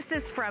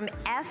This is from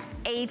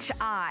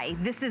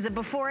FHI. This is a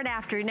before and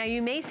after. Now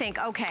you may think,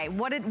 okay,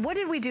 what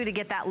did we do to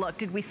get that look?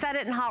 Did we set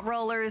it in hot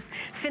rollers,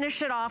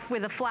 finish it off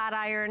with a flat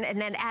iron,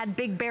 and then add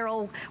big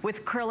barrel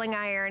with curling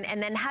iron,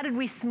 and then how did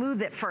we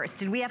smooth it first?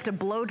 Did we have to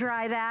blow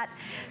dry that?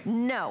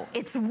 No,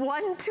 it's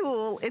one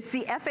tool. It's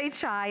the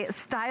FHI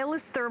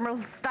Stylus Thermal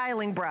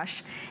Styling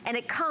Brush, and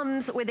it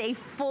comes with a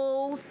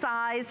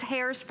full-size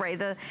hairspray.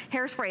 The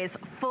hairspray is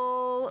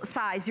full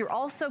size. You're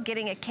also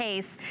getting a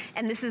case,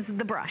 and this is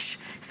the brush.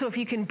 So if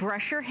you can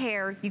brush your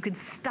hair, you can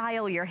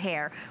style your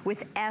hair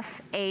with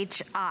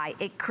FHI.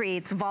 It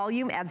creates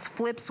volume, adds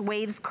flips,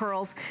 waves,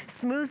 curls,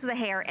 smooths the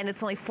hair, and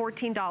it's only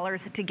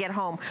 $14 to get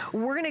home.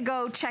 We're gonna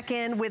go check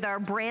in with our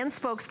brand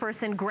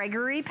spokesperson,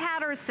 Gregory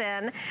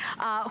Patterson,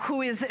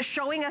 who is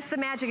showing us the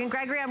magic. And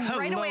Gregory,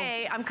 right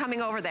away, I'm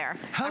coming over there.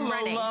 Hello, I'm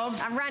running.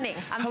 love. I'm running.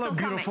 I'm Hello, still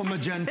coming. beautiful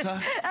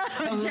Magenta. Magenta.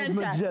 Hello,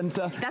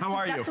 Magenta. How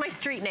are you? That's my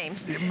street name.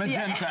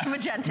 Magenta. Yeah.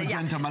 Magenta,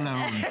 Magenta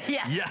Malone.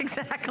 Yes,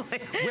 exactly.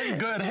 With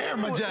good hair,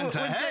 Magenta. With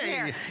good hair.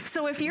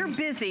 So if you're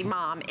busy,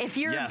 Mom, if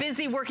you're a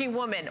busy working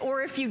woman,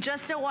 or if you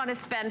just don't want to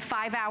spend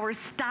 5 hours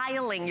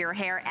styling your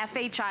hair,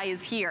 FHI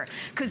is here.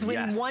 Because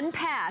with one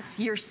pass,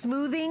 you're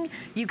smoothing,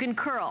 you can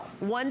curl.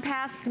 One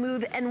pass,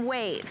 smooth, and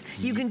wave.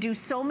 You can do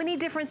so many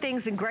different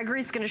things, and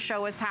Gregory's going to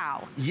show us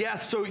how.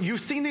 Yes, so you've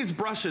seen these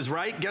brushes,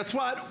 right? Guess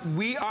what?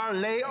 We are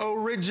Les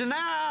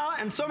Original,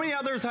 and so many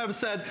others have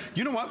said,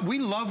 you know what? We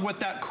love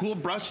what that cool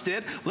brush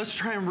did. Let's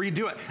try and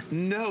redo it.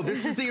 No,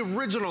 this is the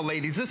original,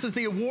 ladies. This is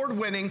the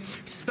award-winning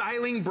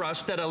styling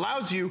brush that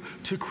allows you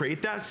to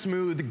create that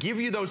smooth, give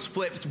you those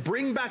flips,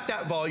 bring back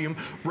that volume,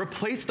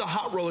 replace the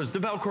hot rollers, the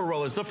Velcro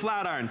rollers, the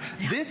flat iron.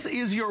 This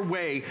is your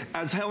way,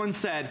 as Helen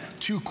said,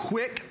 to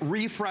quick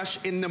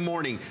refresh in the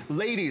morning.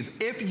 Ladies,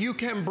 if you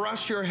can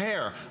brush your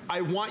hair,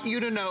 I want you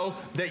to know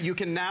that you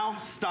can now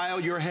style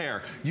your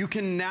hair. You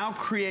can now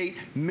create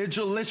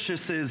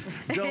Midgelicious's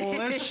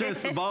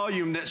delicious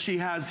volume that she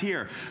has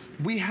here.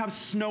 We have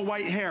snow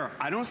white hair.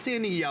 I don't see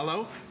any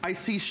yellow. I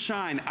see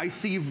shine. I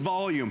see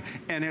volume.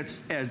 And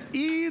it's as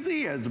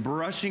easy as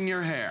brushing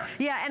your hair.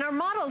 Yeah, and our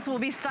models will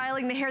be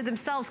styling the hair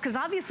themselves, because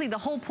obviously the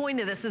whole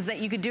point of this is that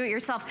you could do it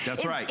yourself.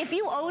 That's right. If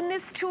you own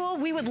this tool,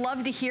 we would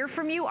love to hear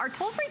from you. Our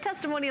toll-free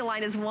testimonial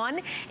line is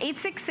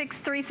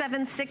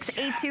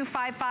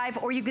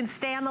 1-866-376-8255, or you can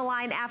stay on the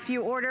line after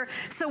you order.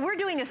 So we're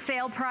doing a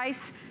sale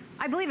price.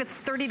 I believe it's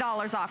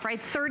 $30 off, right?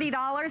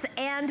 $30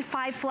 and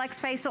 5 flex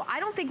pay. So I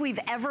don't think we've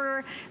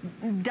ever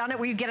done it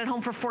where you get it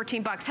home for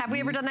 14 bucks. Have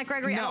we ever done that,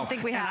 Gregory? No. I don't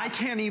think we have. And I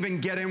can't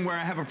even get in where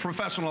I have a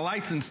professional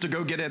license to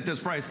go get it at this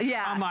price.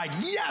 Yeah. I'm like,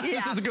 yes,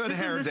 this is a good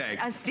hair day.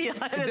 A steal.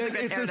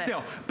 It's a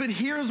steal. But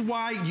here's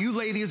why you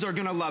ladies are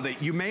gonna love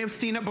it. You may have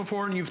seen it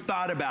before and you've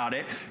thought about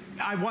it.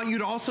 I want you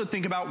to also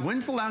think about,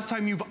 when's the last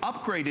time you've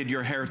upgraded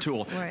your hair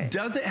tool? Right.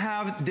 Does it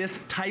have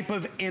this type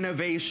of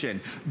innovation?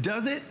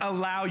 Does it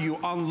allow you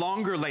on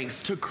longer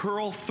lengths to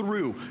curl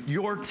through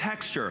your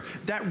texture?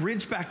 That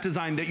ridgeback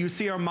design that you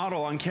see our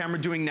model on camera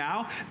doing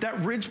now, that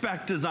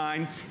ridgeback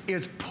design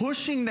is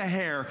pushing the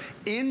hair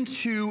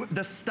into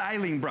the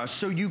styling brush.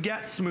 So you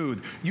get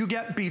smooth, you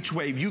get beach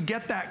wave, you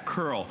get that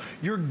curl.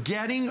 You're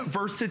getting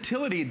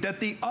versatility that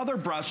the other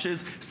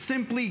brushes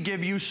simply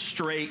give you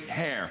straight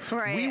hair.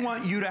 Right. We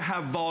want you to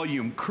have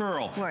volume,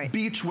 curl,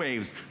 beach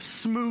waves,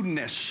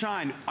 smoothness,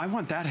 shine. I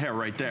want that hair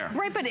right there.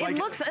 Right, but like,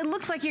 it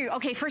looks like you,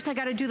 okay, first I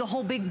gotta do the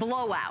whole big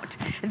blowout.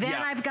 Then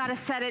I've gotta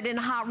set it in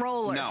hot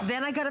rollers.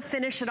 Then I gotta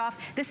finish it off.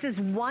 This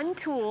is one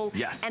tool,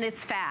 and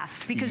it's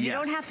fast, because you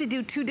don't have to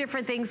do 2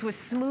 different things with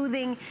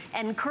smoothing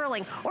and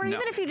curling. Or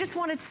even if you just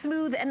want it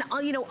smooth and,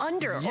 you know,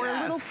 under, or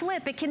a little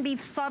flip, it can be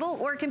subtle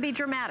or it can be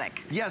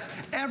dramatic. Yes,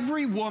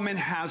 every woman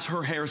has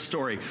her hair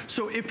story.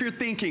 So if you're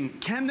thinking,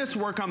 can this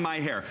work on my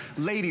hair?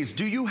 Ladies,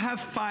 do you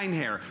have fine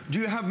hair? Do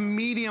you have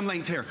medium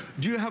length hair?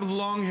 Do you have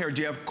long hair?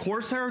 Do you have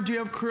coarse hair, or do you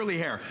have curly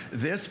hair?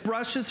 This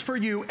brush is for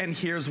you, and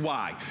here's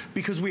why.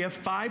 Because we have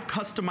 5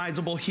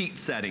 customizable heat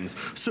settings.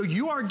 So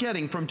you are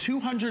getting from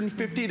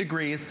 250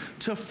 degrees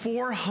to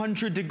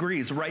 400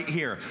 degrees right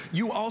here.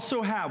 You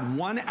also have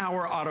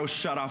 1-hour auto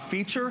shut-off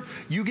feature.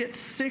 You get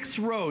 6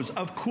 rows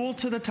of cool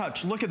to the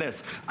touch. Look at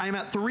this. I am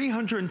at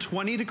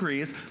 320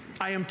 degrees.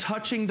 I am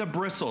touching the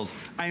bristles.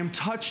 I am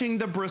touching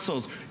the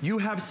bristles. You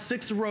have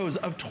 6 rows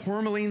of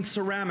tourmaline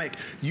ceramic.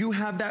 You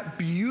have that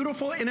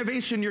beautiful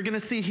innovation you're gonna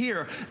see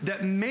here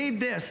that made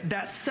this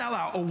that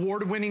sellout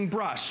award-winning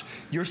brush.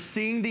 You're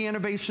seeing the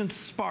innovation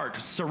spark,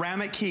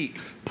 ceramic heat,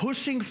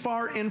 pushing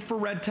far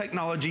infrared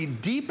technology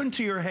deep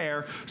into your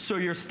hair so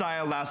your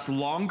style lasts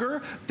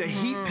longer. The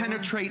heat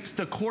penetrates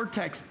the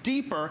cortex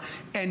deeper,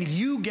 and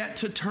you get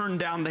to turn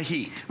down the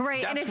heat.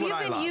 Right, and if you've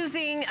been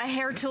using a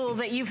hair tool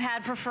that you've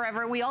had for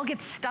forever, we all get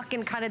get stuck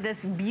in kind of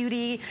this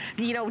beauty,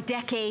 you know,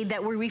 decade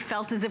that where we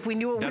felt as if we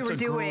knew what we were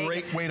doing.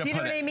 That's a great way to put it. Do you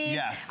know what I mean?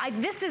 Yes.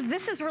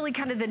 This is really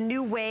kind of the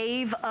new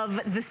wave of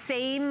the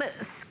same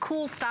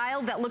cool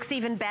style that looks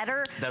even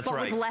better, That's but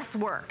right. with less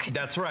work.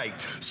 That's right.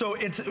 So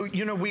it's,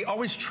 you know, we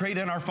always trade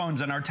in our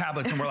phones and our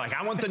tablets and we're like,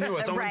 I want the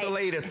newest, I want the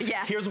latest.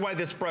 Yes. Here's why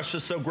this brush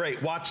is so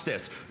great. Watch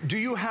this. Do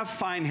you have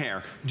fine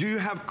hair? Do you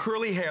have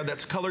curly hair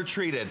that's color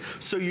treated?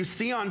 So you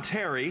see on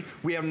Terry,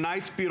 we have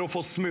nice,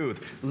 beautiful,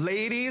 smooth.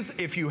 Ladies,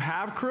 if you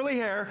have curly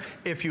hair,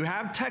 if you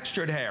have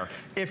textured hair,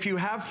 if you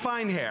have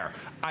fine hair,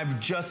 I've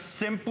just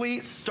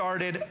simply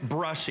started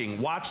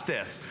brushing. Watch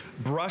this.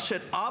 Brush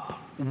it up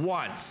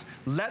once.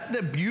 Let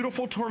the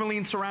beautiful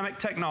tourmaline ceramic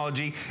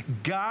technology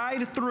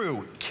guide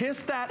through.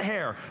 Kiss that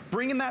hair.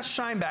 Bring in that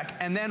shine back.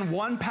 And then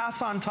one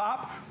pass on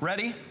top.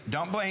 Ready?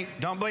 Don't blink.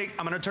 Don't blink.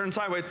 I'm going to turn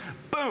sideways.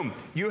 Boom.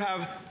 You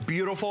have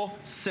beautiful,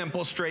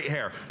 simple, straight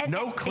hair.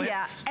 No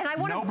clips. And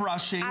no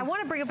brushing. I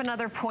want to bring up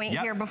another point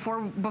here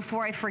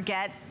before I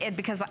forget it,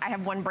 because I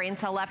have one brain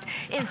cell left,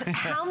 is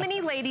how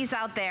many ladies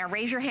out there,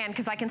 raise your hand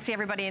because I can see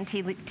everybody in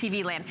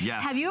TV land.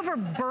 Yes. Have you ever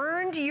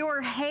burned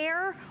your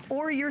hair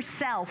or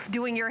yourself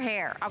doing your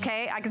hair?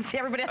 Okay, I can see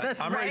everybody.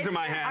 I'm raising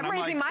my hand. I'm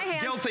raising my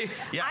hand. Guilty.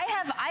 Yeah.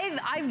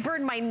 I've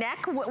burned my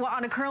neck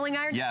on a curling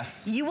iron.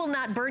 Yes. You will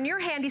not burn your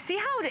hand. You see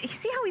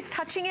how he's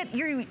touching it?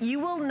 You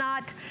will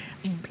not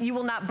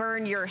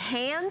burn your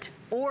hand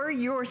or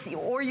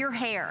your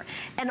hair.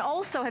 And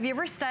also, have you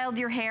ever styled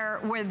your hair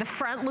where the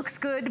front looks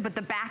good but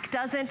the back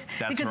doesn't?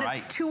 That's because right.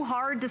 it's too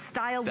hard to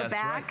style the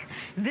back.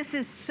 This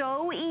is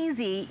so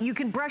easy. You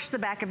can brush the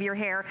back of your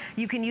hair.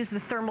 You can use the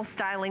thermal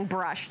styling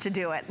brush to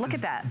do it. Look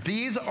at that.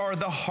 These are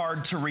the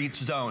hard to reach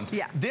zones.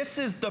 Yeah. This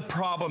is the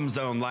problem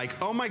zone. Like,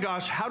 oh my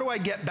gosh, how do I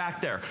get back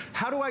there?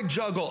 How do I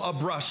juggle a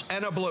brush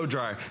and a blow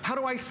dryer? How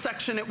do I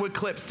section it with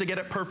clips to get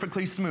it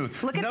perfectly smooth?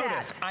 Look at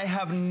Notice, that. I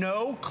have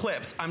no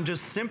clips. I'm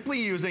just simply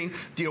using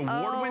the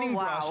award-winning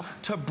brush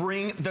to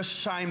bring the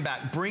shine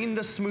back, bring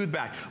the smooth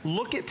back.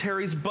 Look at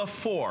Terry's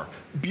before.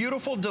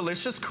 Beautiful,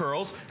 delicious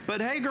curls,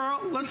 but hey girl,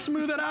 let's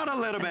smooth it out a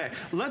little bit.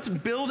 Let's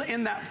build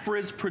in that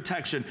frizz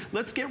protection.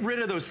 Let's get rid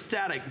of those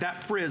static,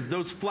 that frizz,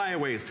 those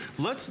flyaways.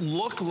 Let's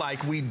look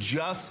like we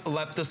just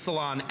left the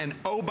salon, and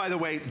oh, by the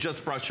way,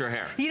 just brush your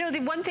hair. You know, the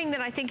one thing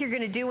that I think you're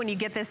gonna do when you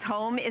get this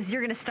home is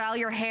you're gonna style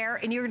your hair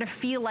and you're gonna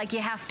feel like you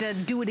have to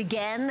do it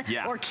again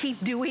or keep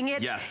doing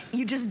it. Yes.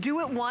 You just do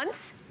it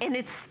once and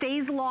it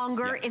stays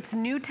longer. It's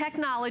new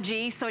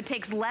technology, so it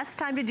takes less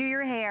time to do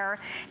your hair.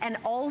 And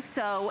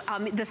also,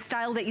 the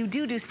style that you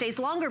do stays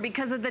longer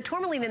because of the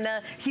tourmaline and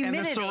the humidity.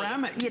 And the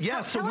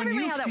ceramic. So when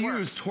you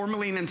fuse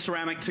tourmaline and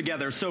ceramic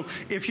together, so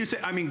if you say,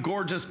 I mean,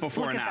 gorgeous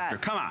before and after.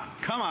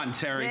 Come on,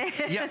 Terry.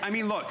 I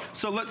mean, look,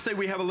 so let's say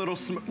we have a little,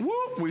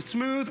 we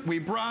smooth, we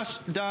brush,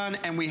 done,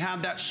 and we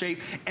have that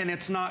shape, and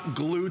it's not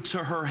glued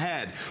to her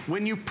head.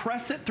 When you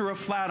press it through a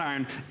flat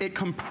iron, it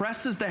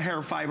compresses the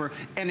hair fiber,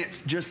 and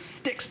it just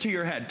sticks to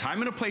your head.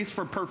 Time and a place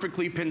for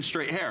perfectly pin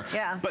straight hair.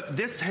 But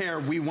this hair,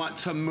 we want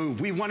to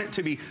move. We want it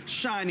to be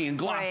shiny and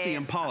glossy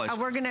and polished.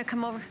 We're gonna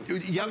come over.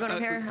 I'm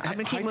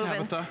gonna keep moving.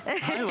 Tabitha.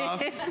 Hi,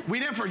 love. We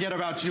didn't forget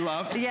about you,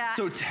 love.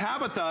 So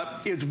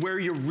Tabitha is where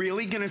you're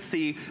really gonna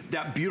see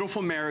that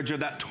beautiful marriage of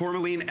that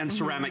tourmaline and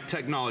ceramic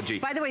technology.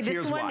 By the way,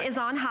 this one is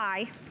on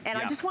high, and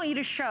I just want you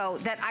to show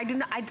that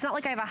it's not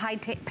like I have a high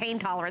pain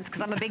tolerance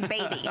because I'm a big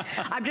baby.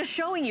 I'm just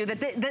showing you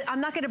that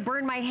I'm not gonna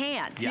burn my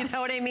hand. You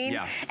know what I mean?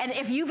 And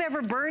if you've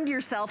ever burned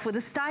yourself with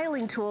a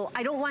styling tool,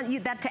 I don't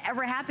want that to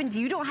ever happen to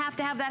you. You don't have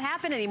to have that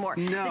happen anymore.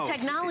 No. The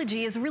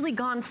technology has really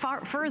gone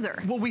further.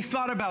 Well, we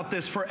thought about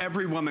this for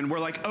every woman. We're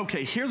like,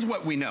 okay, here's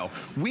what we know.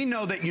 We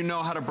know that you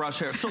know how to brush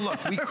hair. So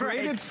look, we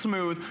created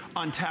smooth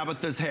on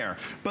Tabitha's hair.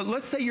 But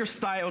let's say you're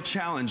style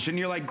challenged and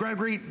you're like,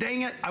 Gregory,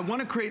 dang it, I want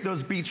to create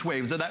those beach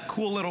waves or that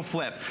cool little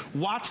flip.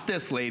 Watch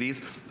this,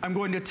 ladies. I'm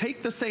going to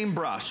take the same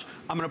brush.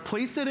 I'm going to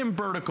place it in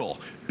vertical.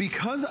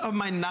 Because of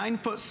my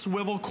 9-foot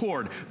swivel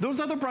cord, those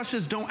other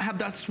brushes don't have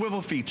that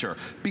swivel feature.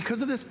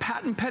 Because of this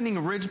patent pending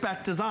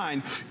ridgeback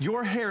design,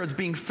 your hair is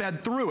being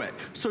fed through it.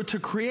 So to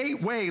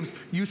create waves,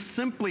 you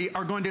simply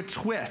are going to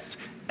twist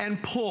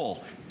and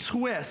pull,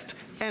 twist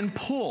and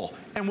pull.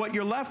 And what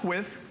you're left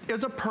with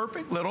is a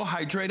perfect little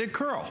hydrated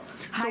curl.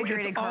 So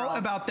it's all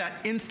about that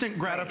instant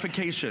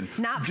gratification.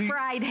 Not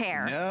fried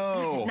hair.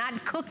 No.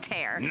 Not cooked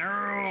hair.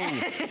 No,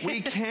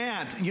 we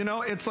can't. You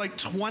know, it's like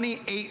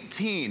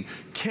 2018.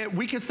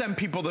 We could send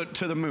people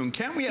to the moon.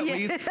 Can't we at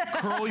least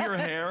curl your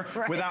hair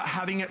without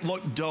having it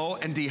look dull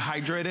and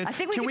dehydrated? I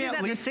think we can we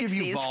at least give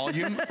you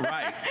volume?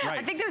 Right.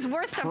 I think there's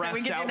worse stuff that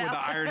we can do now. Pressed out with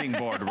the ironing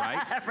board,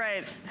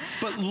 right?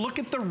 But look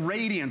at the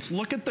radiance,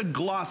 look at the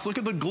gloss, look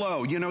at the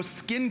glow. You know,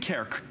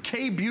 skincare,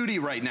 K-beauty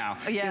right now. now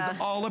Yeah. is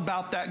all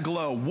about that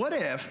glow. What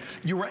if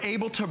you were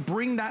able to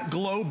bring that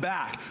glow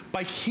back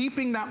by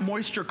keeping that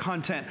moisture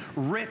content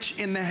rich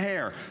in the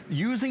hair,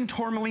 using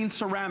tourmaline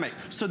ceramic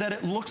so that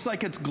it looks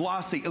like it's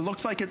glossy, it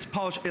looks like it's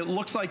polished, it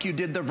looks like you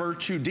did the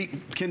Virtue Deep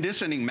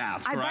Conditioning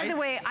Mask, right? By the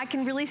way, I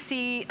can really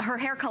see her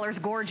hair color's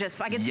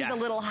gorgeous. I can see Yes.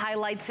 the little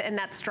highlights in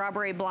that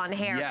strawberry blonde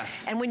hair.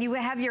 Yes. And when you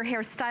have your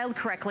hair styled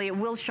correctly, it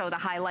will show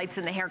the highlights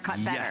in the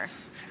haircut better.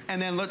 Yes.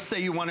 And then let's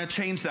say you want to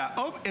change that.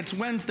 Oh, it's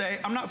Wednesday.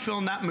 I'm not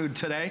feeling that mood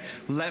today.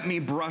 Let me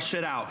brush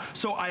it out.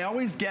 So I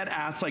always get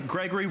asked, like,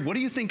 Gregory, what do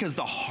you think is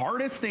the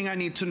hardest thing I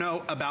need to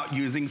know about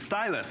using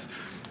Stylus?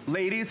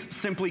 Ladies,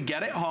 simply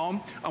get it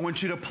home. I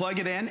want you to plug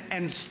it in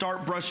and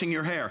start brushing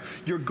your hair.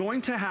 You're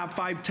going to have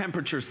 5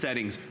 temperature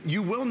settings.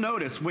 You will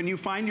notice when you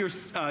find your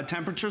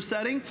temperature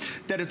setting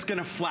that it's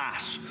gonna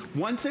flash.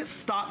 Once it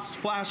stops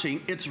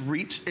flashing, it's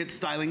reached its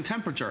styling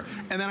temperature.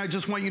 And then I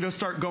just want you to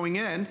start going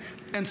in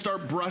and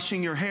start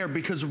brushing your hair,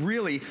 because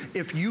really,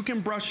 if you can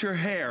brush your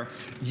hair,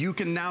 you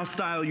can now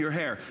style your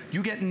hair.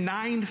 You get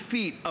 9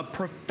 feet of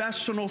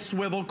professional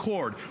swivel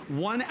cord,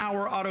 1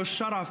 hour auto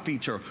shutoff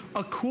feature,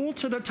 a cool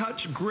to the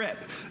touch grip.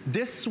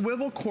 This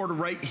swivel cord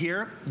right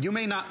here, you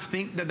may not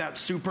think that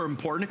that's super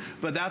important,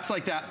 but that's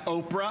like that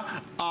Oprah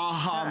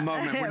aha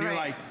moment when you're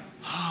like,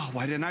 oh,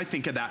 why didn't I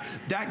think of that?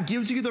 That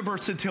gives you the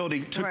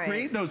versatility to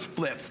create those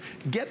flips,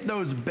 get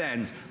those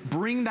bends,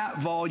 bring that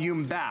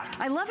volume back.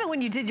 I love it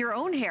when you did your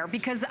own hair,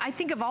 because I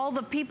think of all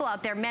the people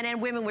out there, men and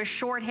women with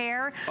short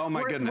hair, oh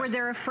my goodness, where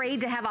they're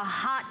afraid to have a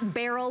hot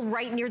barrel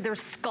right near their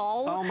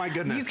skull. Oh my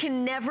goodness. You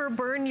can never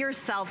burn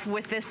yourself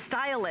with this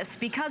Stylus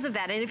because of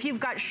that. And if you've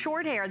got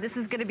short hair, this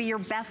is gonna be your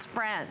best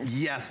friend.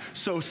 Yes,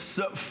 so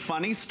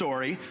funny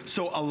story.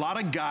 So a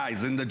lot of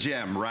guys in the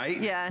gym,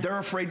 right? Yeah. They're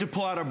afraid to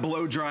pull out a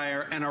blow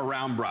dryer and a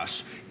round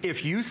brush.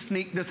 If you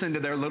sneak this into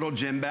their little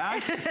gym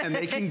bag and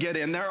they can get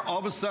in there, all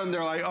of a sudden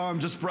they're like, oh, I'm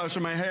just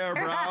brushing my hair,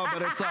 bro.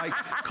 But it's like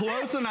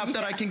close enough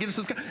that I can get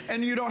this,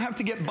 and you don't have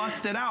to get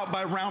busted out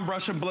by round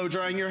brush and blow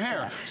drying your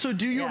hair. So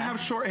do you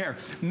have short hair?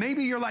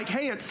 Maybe you're like,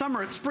 hey, it's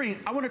summer, it's spring.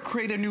 I want to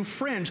create a new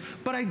fringe,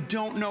 but I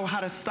don't know how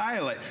to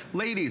style it.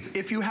 Ladies,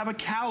 if you have a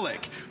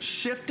cowlick,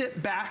 shift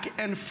it back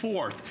and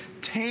forth.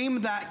 Tame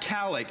that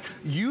cowlick.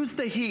 Use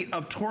the heat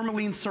of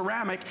tourmaline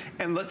ceramic,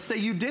 and let's say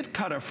you did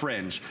cut a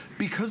fringe.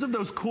 Because of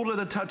those cool to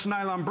the touch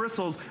nylon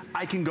bristles,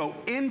 I can go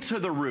into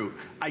the root.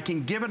 I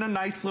can give it a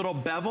nice little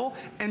bevel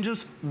and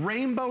just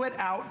rainbow it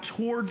out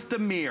towards the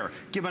mirror.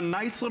 Give a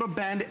nice little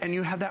bend, and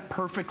you have that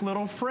perfect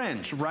little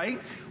fringe, right?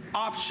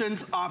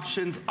 Options,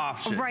 options,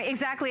 options. Right,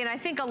 exactly. And I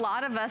think a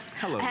lot of us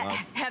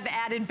have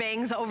added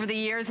bangs over the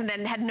years and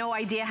then had no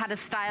idea how to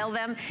style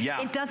them. Yeah.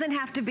 It doesn't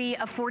have to be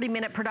a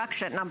 40-minute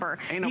production number.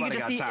 Ain't nobody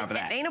got time for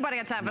that. Ain't nobody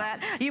got time for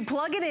that. You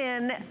plug it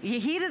in, you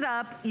heat it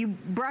up, you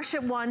brush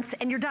it once,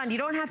 and you're done. You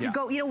don't have to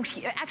go, you know,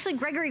 actually,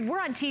 Gregory, we're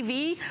on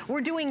TV.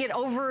 We're doing it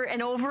over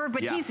and over,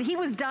 but he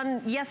was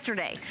done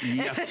yesterday.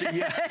 Yes,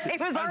 yeah. It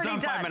was already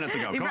done 5 minutes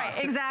ago. Come right,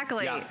 on.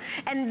 exactly. Yeah.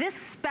 And this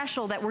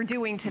special that we're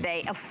doing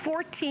today of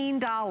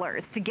 $14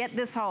 to get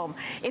this home.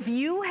 If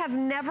you have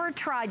never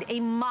tried a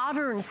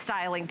modern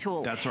styling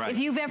tool, that's right. If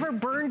you've ever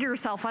burned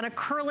yourself on a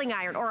curling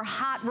iron or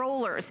hot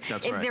rollers,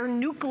 that's if right. they're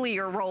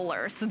nuclear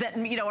rollers that,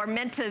 you know, are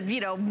meant to, you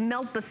know,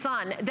 melt the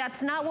sun,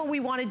 that's not what we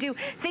want to do.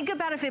 Think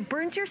about if it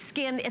burns your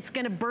skin, it's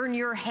going to burn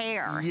your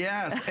hair.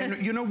 Yes,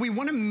 and you know, we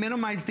want to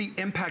minimize the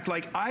impact.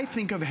 Like, I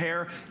think of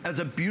hair as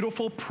a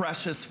beautiful,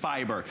 precious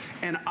fiber,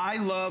 and I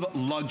love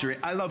luxury.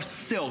 I love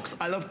silks.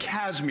 I love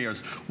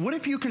cashmeres. What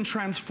if you can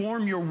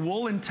transform your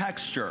woolen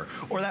texture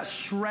or that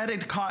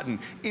shredded cotton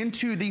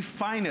into the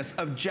finest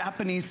of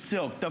Japanese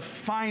silk, the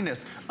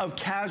finest of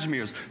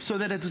cashmeres, so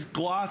that it's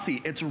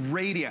glossy, it's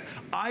radiant.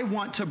 I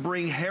want to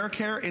bring hair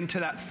care into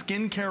that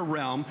skincare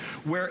realm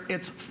where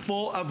it's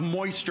full of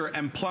moisture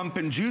and plump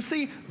and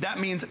juicy. That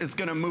means it's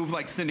gonna move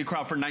like Cindy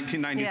Crawford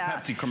 1990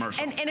 Pepsi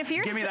commercial. And if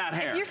you're, give me that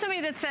hair. If you're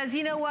somebody that says,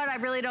 you know what, I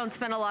really don't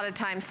spend a lot of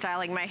time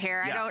styling my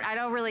hair. I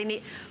don't really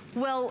need.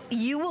 Well,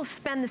 you will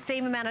spend the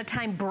same amount of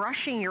time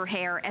brushing your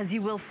hair as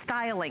you will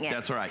styling it.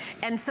 That's right.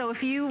 And so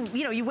if you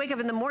wake up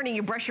in the morning,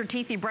 you brush your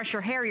teeth, you brush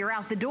your hair, you're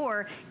out the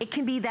door, it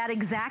can be that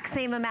exact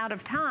same amount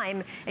of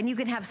time, and you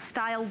can have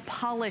styled,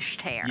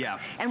 polished hair. Yeah.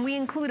 And we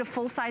include a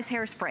full-size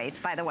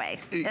hairspray, by the way.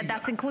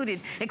 That's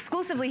included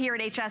exclusively here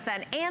at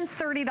HSN, and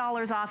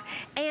 $30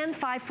 off, and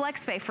 5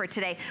 flex pay for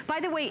today. By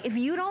the way, if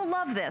you don't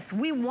love this,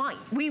 we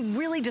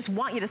really just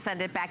want you to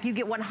send it back. You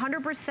get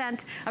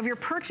 100% of your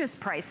purchase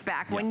price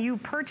back when you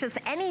purchase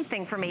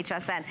anything from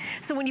HSN.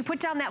 So when you put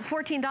down that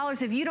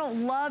 $14, if you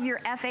don't love your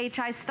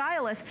FHI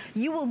Stylus,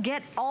 you will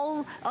get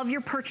all of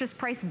your purchase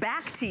price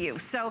back to you.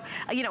 So,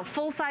 you know,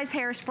 full-size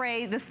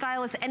hairspray, the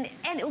Stylus, and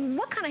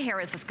what kind of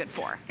hair is this good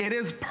for? It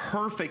is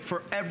perfect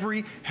for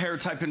every hair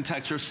type and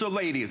texture. So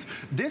ladies,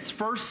 this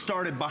first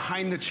started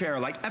behind the chair.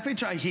 Like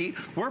FHI Heat,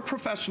 we're a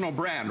professional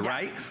brand,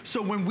 right?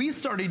 So when we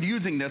started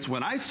using this,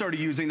 when I started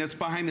using this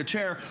behind the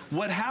chair,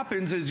 what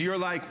happens is you're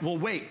like, well,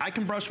 wait, I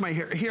can brush my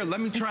hair. Here,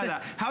 let me try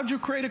that. How'd you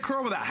create a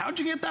curl with that? How'd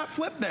you get that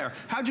flip there?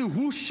 How'd you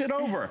whoosh it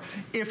over?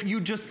 If you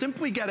just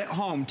simply get it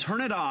home, turn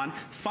it on,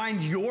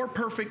 find your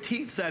perfect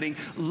heat setting,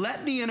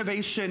 let the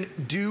innovation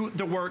do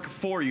the work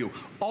for you.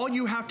 All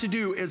you have to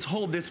do is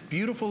hold this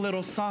beautiful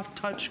little soft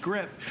touch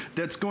grip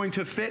that's going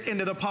to fit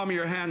into the palm of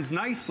your hands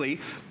nicely,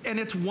 and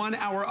it's 1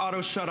 hour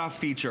auto shut off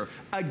feature.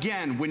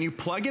 Again, when you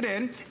plug it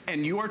in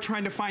and you are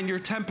trying to find your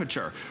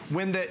temperature,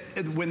 when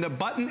the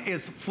button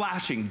is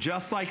flashing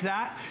just like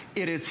that,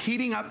 it is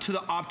heating up to the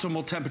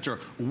optimal temperature.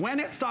 When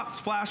it stops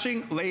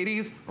flashing,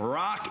 ladies,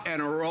 rock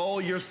and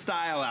roll your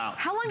style out.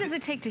 How long does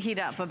it take to heat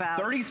up? About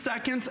 30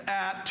 seconds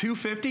at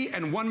 250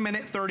 and 1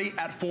 minute 30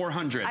 at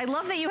 400. I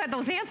love that you had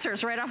those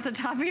answers right off the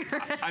top of your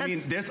head. I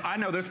mean, I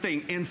know this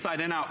thing inside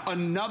and out.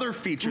 Another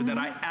feature that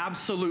I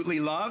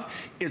absolutely love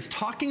is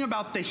talking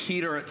about the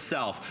heater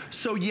itself.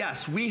 So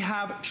yes, we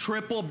have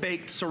triple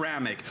baked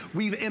ceramic.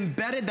 We've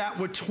embedded that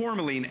with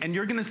tourmaline, and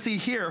you're gonna see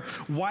here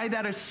why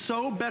that is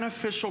so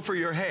beneficial for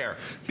your hair,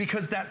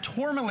 because that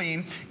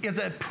tourmaline is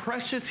a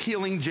precious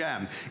healing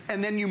gem.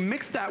 And then you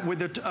mix that with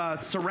the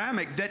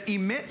ceramic that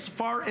emits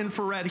far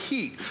infrared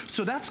heat.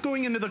 So that's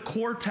going into the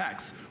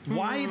cortex.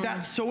 Why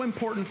that's so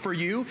important for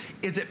you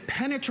is it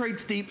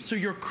penetrates deep so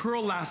your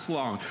curl lasts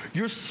long.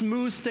 Your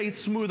smooth stays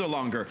smoother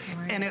longer.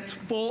 And it's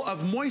full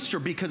of moisture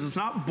because it's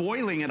not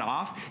boiling it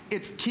off,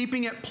 it's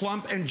keeping it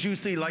plump and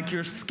juicy like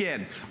your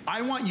skin.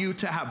 I want you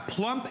to have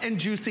plump and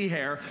juicy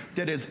hair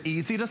that is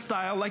easy to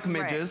style like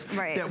midges,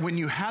 that when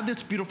you have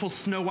this beautiful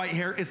snow white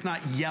hair, it's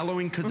not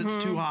yellowing because it's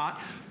too hot.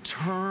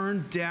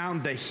 Turn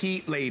down the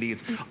heat,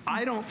 ladies.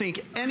 I don't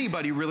think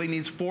anybody really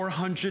needs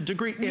 400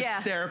 degrees.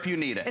 It's there if you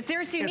need it. It's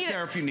there if you need it. It's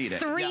there if you need it.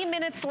 3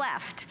 minutes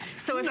left.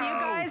 So if you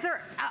guys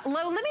are,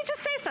 let me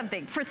just say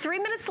something. For 3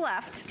 minutes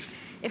left,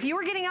 if you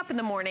were getting up in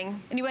the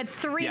morning and you had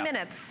 3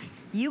 minutes,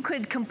 you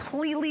could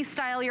completely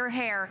style your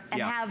hair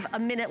and have a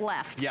minute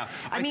left.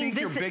 I mean, think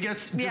your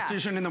biggest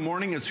decision in the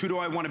morning is, who do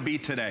I want to be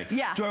today?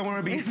 Do I want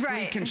to be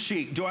sleek and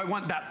chic? Do I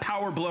want that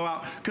power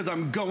blowout because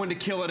I'm going to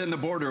kill it in the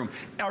boardroom?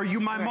 Are you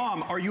my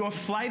mom? Are you a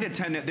flight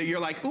attendant that you're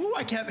like, ooh,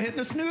 I kept hitting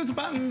the snooze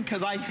button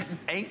because I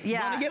ain't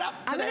going to get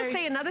up today? I'm going to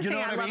say another thing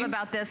I love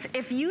about this.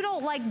 If you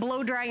don't like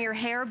blow drying your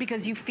hair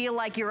because you feel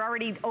like you're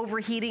already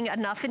overheating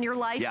enough in your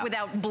life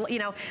without,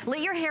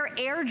 let your hair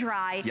air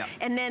dry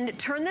and then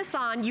turn this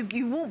on.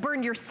 You won't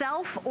burn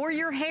yourself or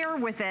your hair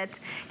with it,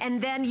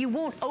 and then you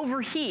won't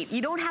overheat.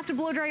 You don't have to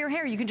blow dry your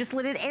hair. You can just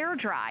let it air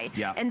dry,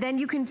 and then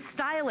you can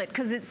style it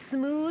because it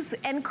smooths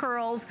and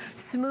curls,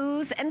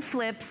 smooths and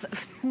flips,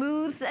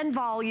 smooths and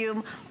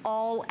volume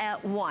all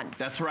at once.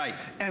 That's right.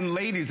 And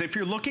ladies, if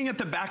you're looking at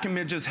the back of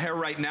Midge's hair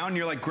right now and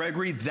you're like,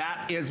 Gregory,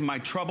 that is my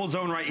trouble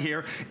zone right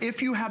here.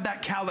 If you have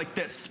that cowlick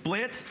that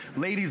splits,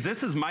 ladies,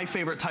 this is my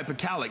favorite type of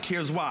cowlick.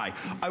 Here's why.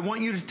 I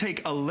want you to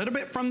take a little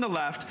bit from the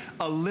left,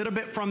 a little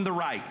bit from the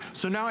right.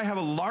 So now I have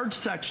a large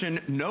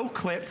section, no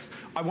clips.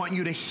 I want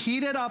you to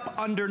heat it up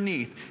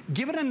underneath.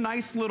 Give it a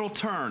nice little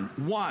turn.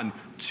 1,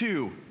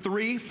 2,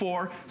 3,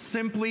 4.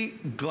 Simply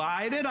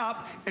glide it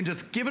up and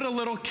just give it a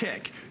little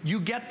kick. You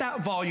get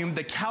that volume.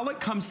 The cowlick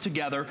comes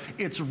together.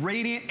 It's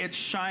radiant. It's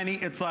shiny.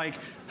 It's like,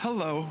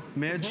 hello,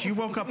 Midge, you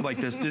woke up like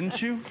this,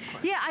 didn't you?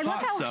 Yeah, I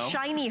love how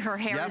shiny her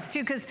hair is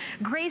too, because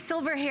gray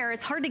silver hair,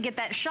 it's hard to get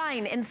that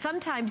shine, and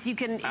sometimes you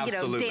can,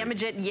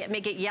 damage it,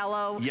 make it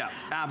yellow. Yeah,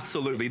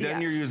 absolutely.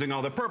 Then you're using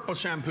all the purple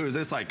shampoos.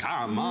 It's like,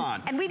 come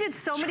on. And we did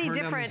so many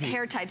different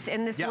hair types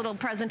in this little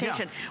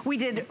presentation. We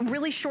did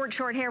really short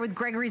hair with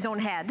Gregory's own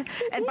head.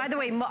 And by the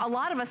way, a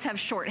lot of us have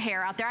short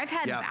hair out there. I've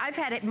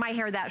had my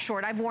hair that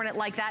short. I've worn it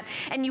like that,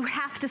 and you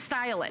have to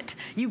style it.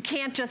 You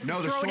can't just throw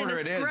it in a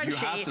scrunchie. You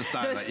have to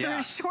style it.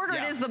 The shorter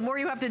it is, the more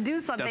you have to do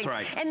something. That's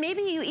right. And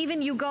maybe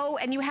you go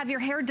and you have your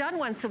hair done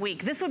once a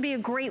week. This would be a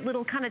great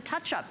little kind of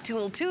touch-up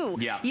tool too.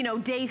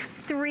 Day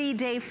 3,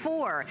 day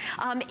 4.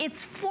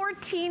 It's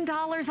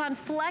 $14 on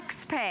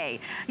FlexPay.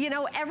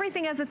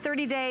 Everything has a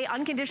 30-day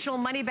unconditional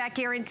money-back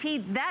guarantee.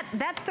 That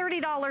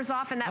 $30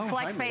 off and that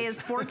FlexPay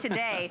is for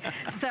today.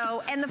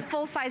 So, and the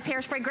full-size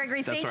hairspray.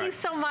 Gregory, thank you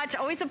so much.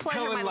 Always a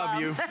pleasure, my love.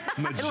 You.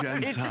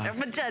 Magenta.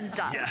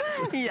 Magenta.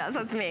 Yes,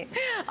 that's me.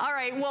 All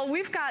right, well,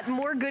 we've got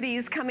more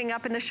goodies coming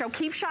up in the show.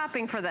 Keep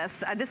shopping for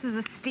this. This is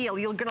a steal.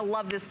 You're gonna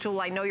love this tool.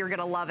 I know you're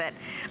gonna love it.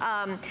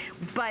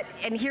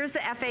 And here's the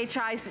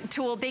FHI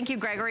tool. Thank you,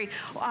 Gregory.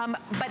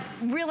 But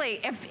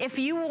really, if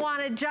you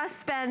wanna just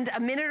spend a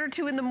minute or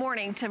two in the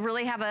morning to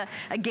really have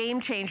a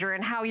game changer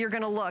in how you're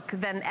gonna look,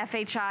 then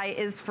FHI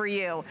is for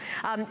you.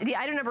 The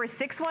item number is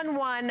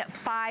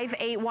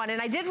 611581.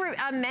 And I did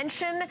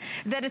mention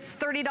that it's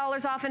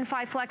 $30 off in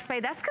 5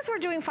 FlexPay. That's because we're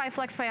doing 5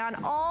 FlexPay on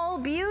all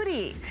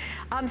beauty.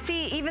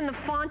 See, even the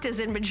font is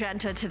in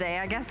magenta today.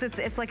 I guess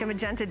it's like a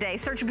magenta day.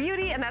 Search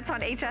beauty, and that's on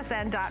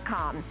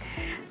hsn.com.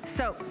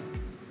 So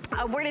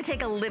we're gonna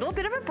take a little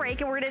bit of a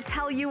break, and we're gonna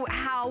tell you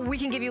how we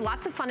can give you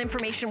lots of fun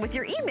information with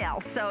your email.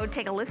 So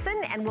take a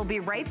listen, and we'll be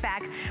right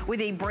back with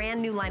a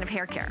brand new line of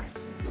hair care.